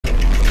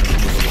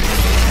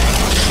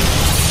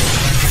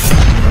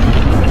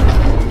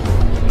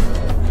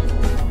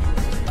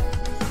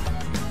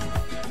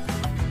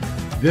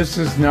This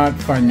is not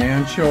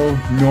financial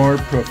nor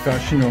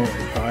professional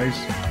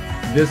advice.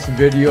 This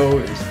video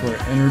is for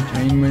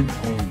entertainment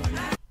only.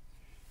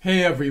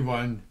 Hey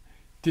everyone,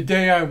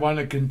 today I want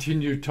to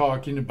continue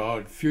talking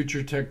about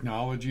future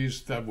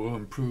technologies that will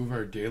improve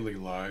our daily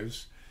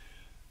lives.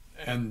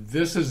 And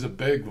this is a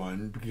big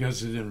one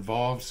because it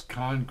involves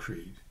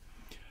concrete.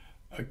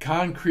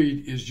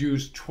 Concrete is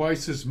used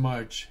twice as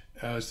much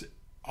as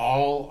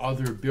all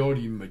other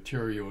building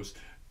materials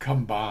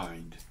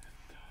combined.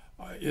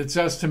 It's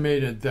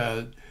estimated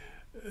that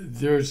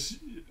there's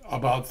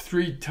about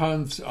 3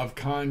 tons of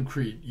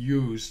concrete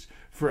used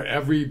for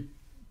every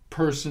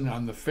person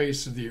on the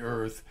face of the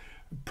earth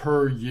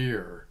per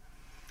year.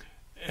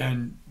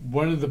 And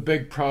one of the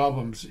big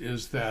problems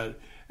is that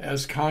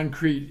as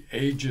concrete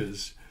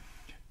ages,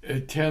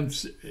 it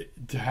tends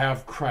to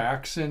have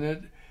cracks in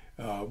it,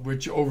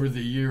 which over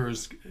the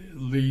years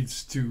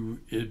leads to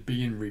it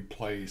being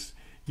replaced.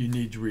 You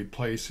need to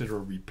replace it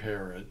or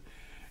repair it.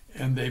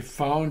 And they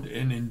found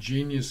an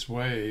ingenious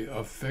way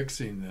of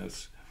fixing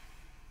this.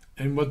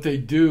 And what they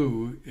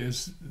do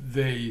is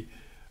they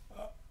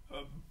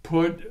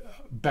put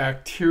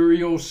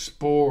bacterial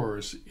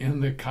spores in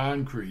the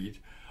concrete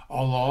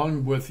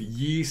along with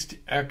yeast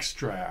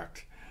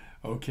extract.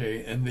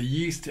 Okay, and the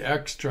yeast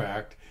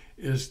extract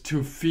is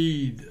to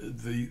feed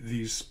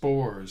these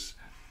spores,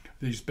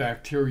 these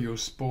bacterial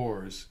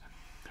spores.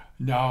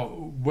 Now,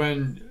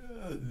 when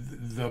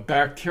the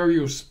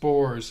bacterial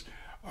spores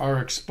are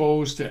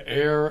exposed to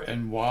air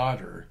and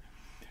water,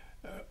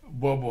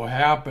 what will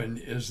happen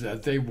is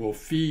that they will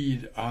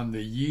feed on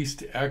the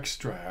yeast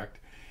extract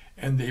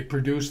and they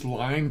produce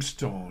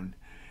limestone,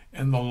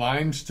 and the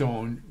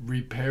limestone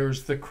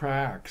repairs the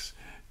cracks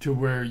to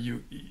where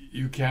you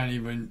can't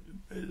even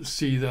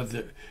see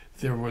that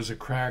there was a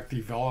crack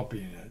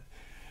developing it.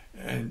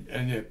 And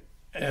it,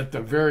 at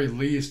the very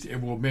least,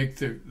 it will make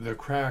the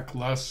crack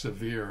less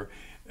severe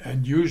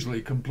and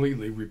usually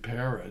completely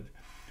repair it.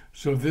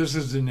 So this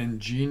is an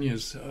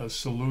ingenious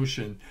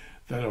solution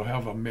that will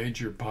have a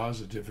major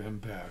positive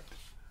impact.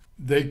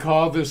 They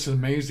call this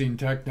amazing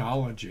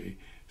technology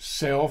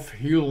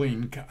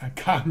self-healing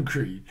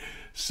concrete.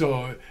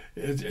 So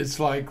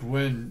it's like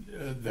when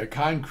the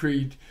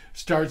concrete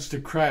starts to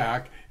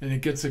crack and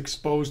it gets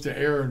exposed to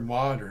air and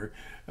water,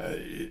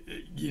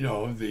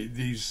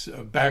 these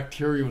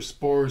bacterial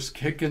spores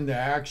kick into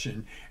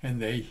action and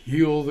they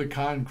heal the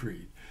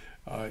concrete.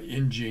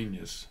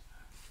 Ingenious.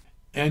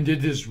 And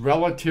it is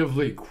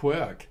relatively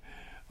quick.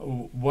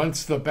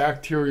 Once the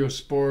bacterial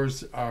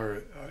spores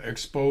are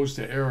exposed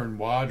to air and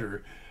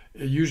water,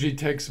 it usually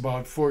takes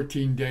about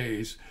 14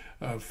 days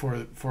for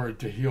it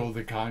to heal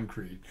the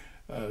concrete.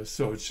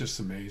 So it's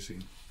just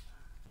amazing.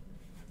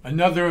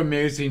 Another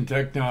amazing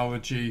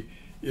technology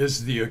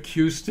is the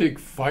Acoustic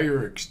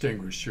Fire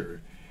Extinguisher,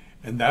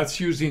 and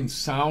that's using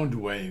sound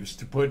waves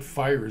to put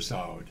fires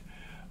out.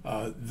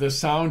 The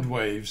sound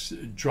waves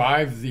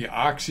drive the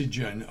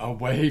oxygen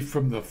away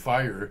from the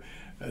fire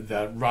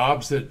that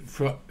robs it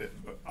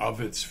of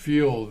its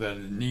fuel that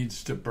it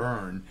needs to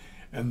burn,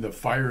 and the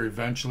fire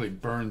eventually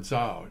burns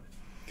out.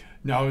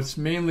 Now, it's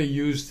mainly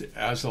used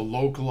as a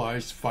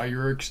localized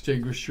fire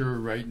extinguisher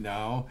right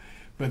now,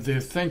 but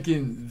they're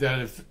thinking that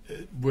if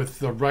with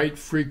the right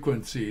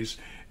frequencies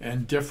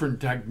and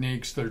different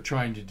techniques they're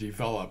trying to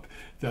develop,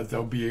 that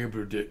they'll be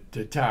able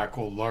to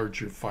tackle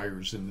larger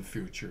fires in the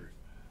future.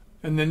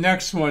 And the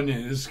next one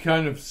is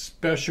kind of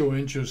special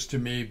interest to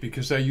me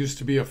because I used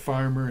to be a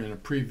farmer in a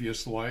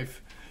previous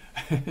life.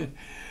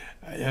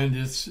 And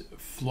it's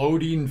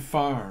floating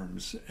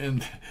farms.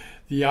 And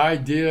the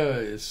idea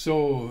is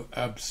so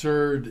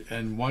absurd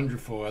and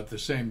wonderful at the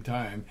same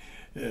time,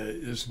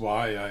 is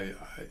why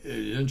it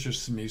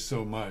interests me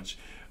so much.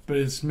 But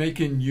it's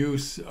making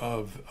use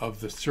of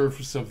the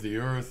surface of the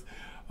earth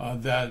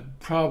that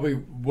probably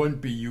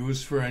wouldn't be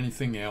used for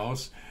anything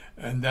else.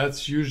 And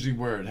that's usually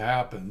where it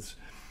happens.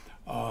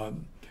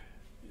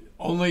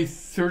 Only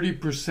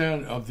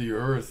 30% of the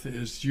earth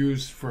is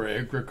used for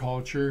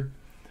agriculture,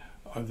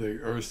 the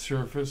earth's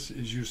surface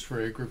is used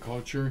for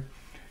agriculture,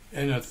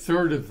 and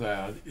 1/3 of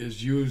that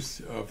is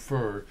used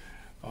for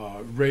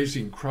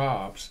raising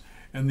crops,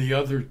 and the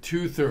other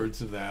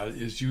 2/3 of that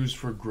is used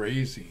for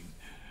grazing.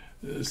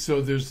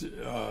 So there's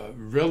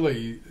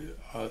really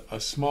a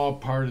small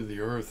part of the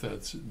earth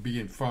that's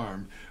being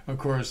farmed. Of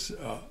course,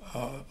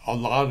 a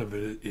lot of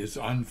it is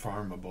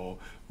unfarmable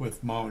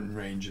with mountain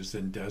ranges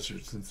and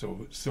deserts and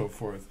so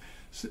forth,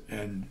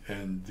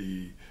 and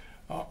the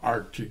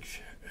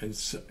Arctic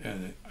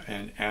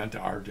and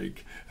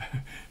Antarctic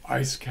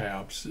ice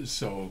caps.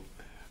 So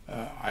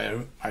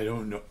I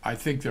don't know. I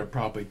think they're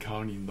probably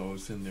counting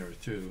those in there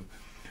too.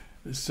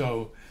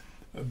 So,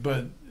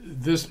 but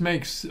this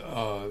makes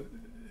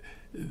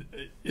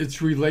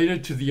it's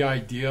related to the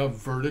idea of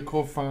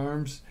vertical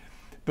farms.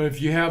 But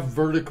if you have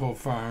vertical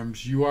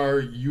farms, you are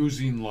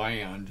using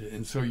land,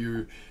 and so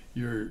you're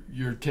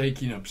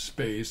taking up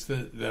space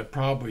that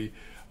probably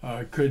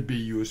could be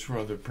used for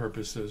other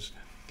purposes.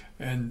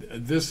 And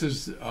this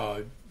is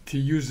to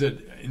use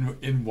it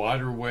in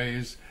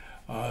waterways,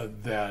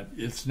 that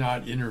it's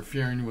not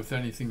interfering with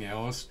anything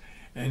else,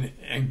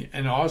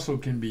 and also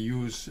can be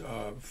used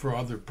for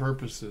other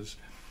purposes.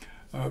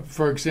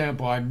 For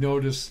example, I've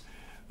noticed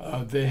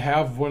they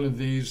have one of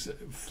these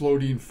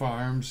floating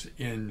farms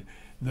in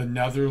the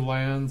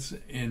Netherlands,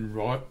 in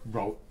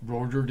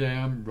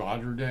Rotterdam,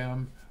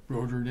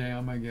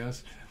 I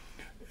guess,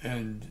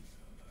 and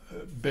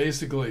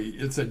basically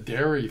it's a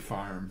dairy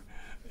farm,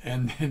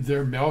 and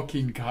they're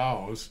milking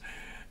cows,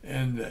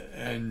 and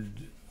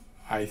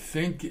I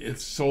think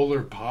it's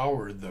solar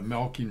powered, the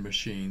milking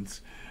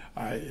machines.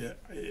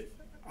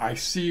 I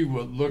see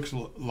what looks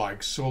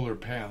like solar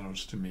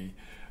panels to me,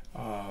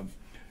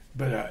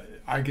 but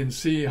I can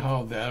see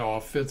how that all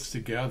fits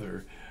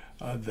together.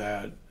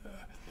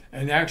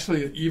 And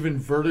actually, even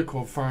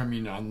vertical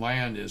farming on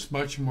land is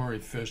much more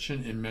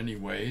efficient in many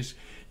ways.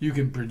 You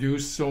can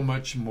produce so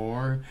much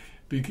more,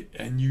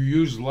 and you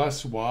use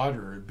less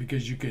water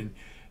because you can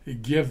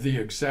give the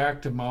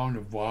exact amount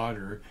of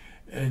water,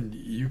 and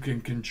you can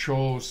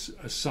control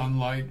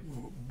sunlight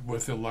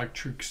with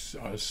electric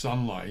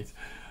sunlight,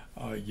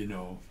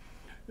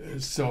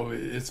 So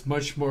it's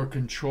much more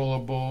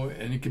controllable,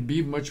 and it can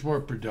be much more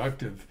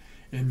productive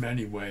in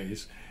many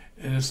ways,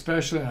 and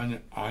especially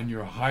on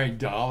your high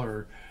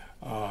dollar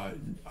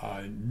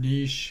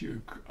niche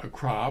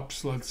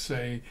crops, let's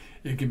say,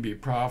 it can be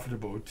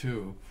profitable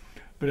too.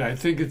 But I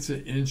think it's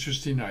an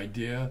interesting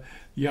idea.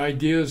 The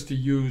idea is to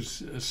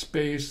use a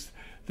space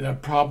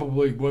that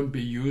probably wouldn't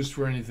be used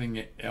for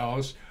anything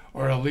else,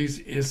 or at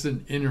least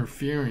isn't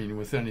interfering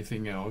with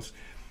anything else,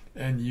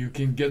 and you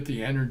can get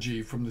the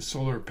energy from the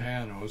solar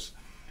panels,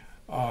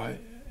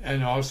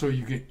 and also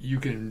you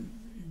can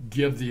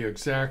give the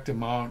exact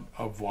amount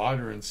of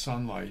water and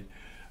sunlight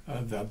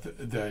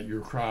that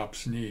your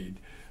crops need.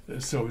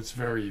 So it's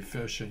very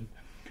efficient,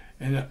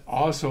 and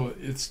also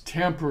it's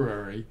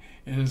temporary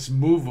and it's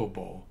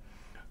movable,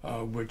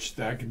 which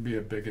that can be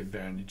a big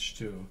advantage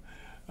too.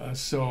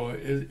 So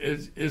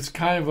it's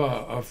kind of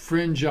a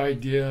fringe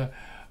idea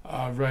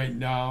right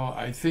now.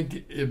 I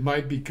think it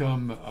might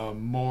become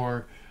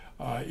more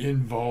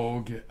in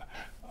vogue,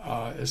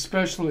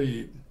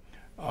 especially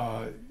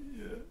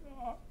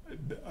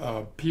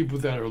people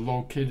that are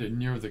located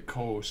near the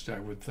coast. I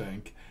would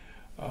think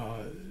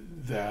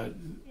that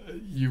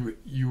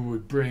you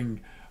would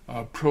bring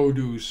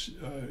produce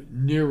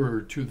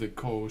nearer to the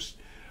coast,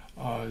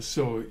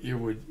 so it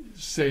would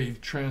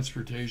save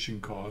transportation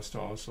cost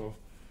also.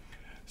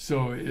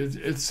 So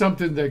it's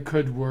something that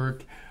could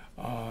work.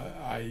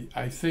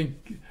 I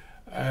think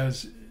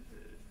as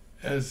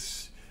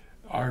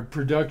our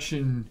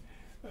production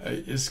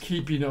is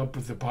keeping up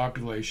with the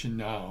population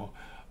now,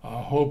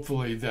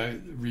 hopefully that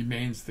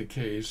remains the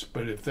case.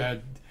 But if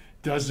that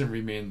doesn't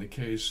remain the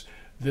case,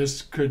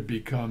 this could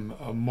become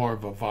more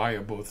of a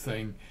viable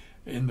thing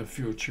in the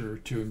future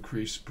to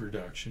increase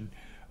production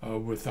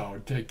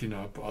without taking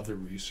up other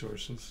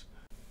resources.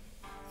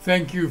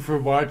 Thank you for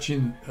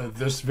watching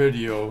this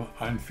video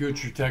on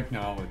future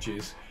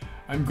technologies.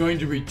 I'm going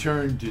to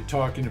return to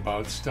talking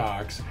about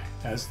stocks,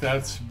 as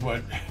that's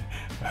what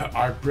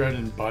our bread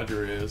and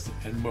butter is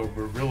and what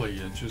we're really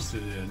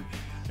interested in.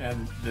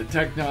 And the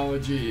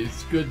technology,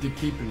 it's good to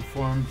keep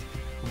informed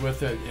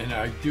with it, and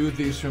I do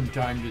these from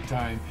time to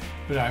time,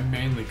 but I'm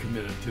mainly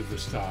committed to the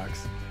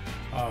stocks.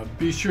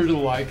 Be sure to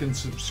like and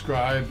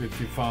subscribe if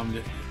you found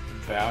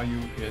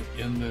value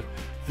in the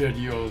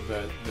video,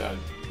 that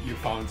you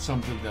found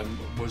something that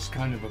was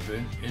kind of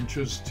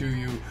interest to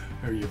you,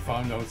 or you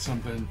found out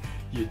something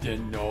you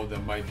didn't know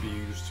that might be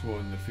useful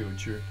in the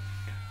future.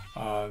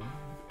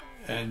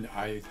 And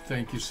I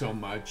thank you so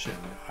much, and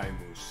I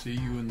will see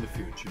you in the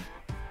future.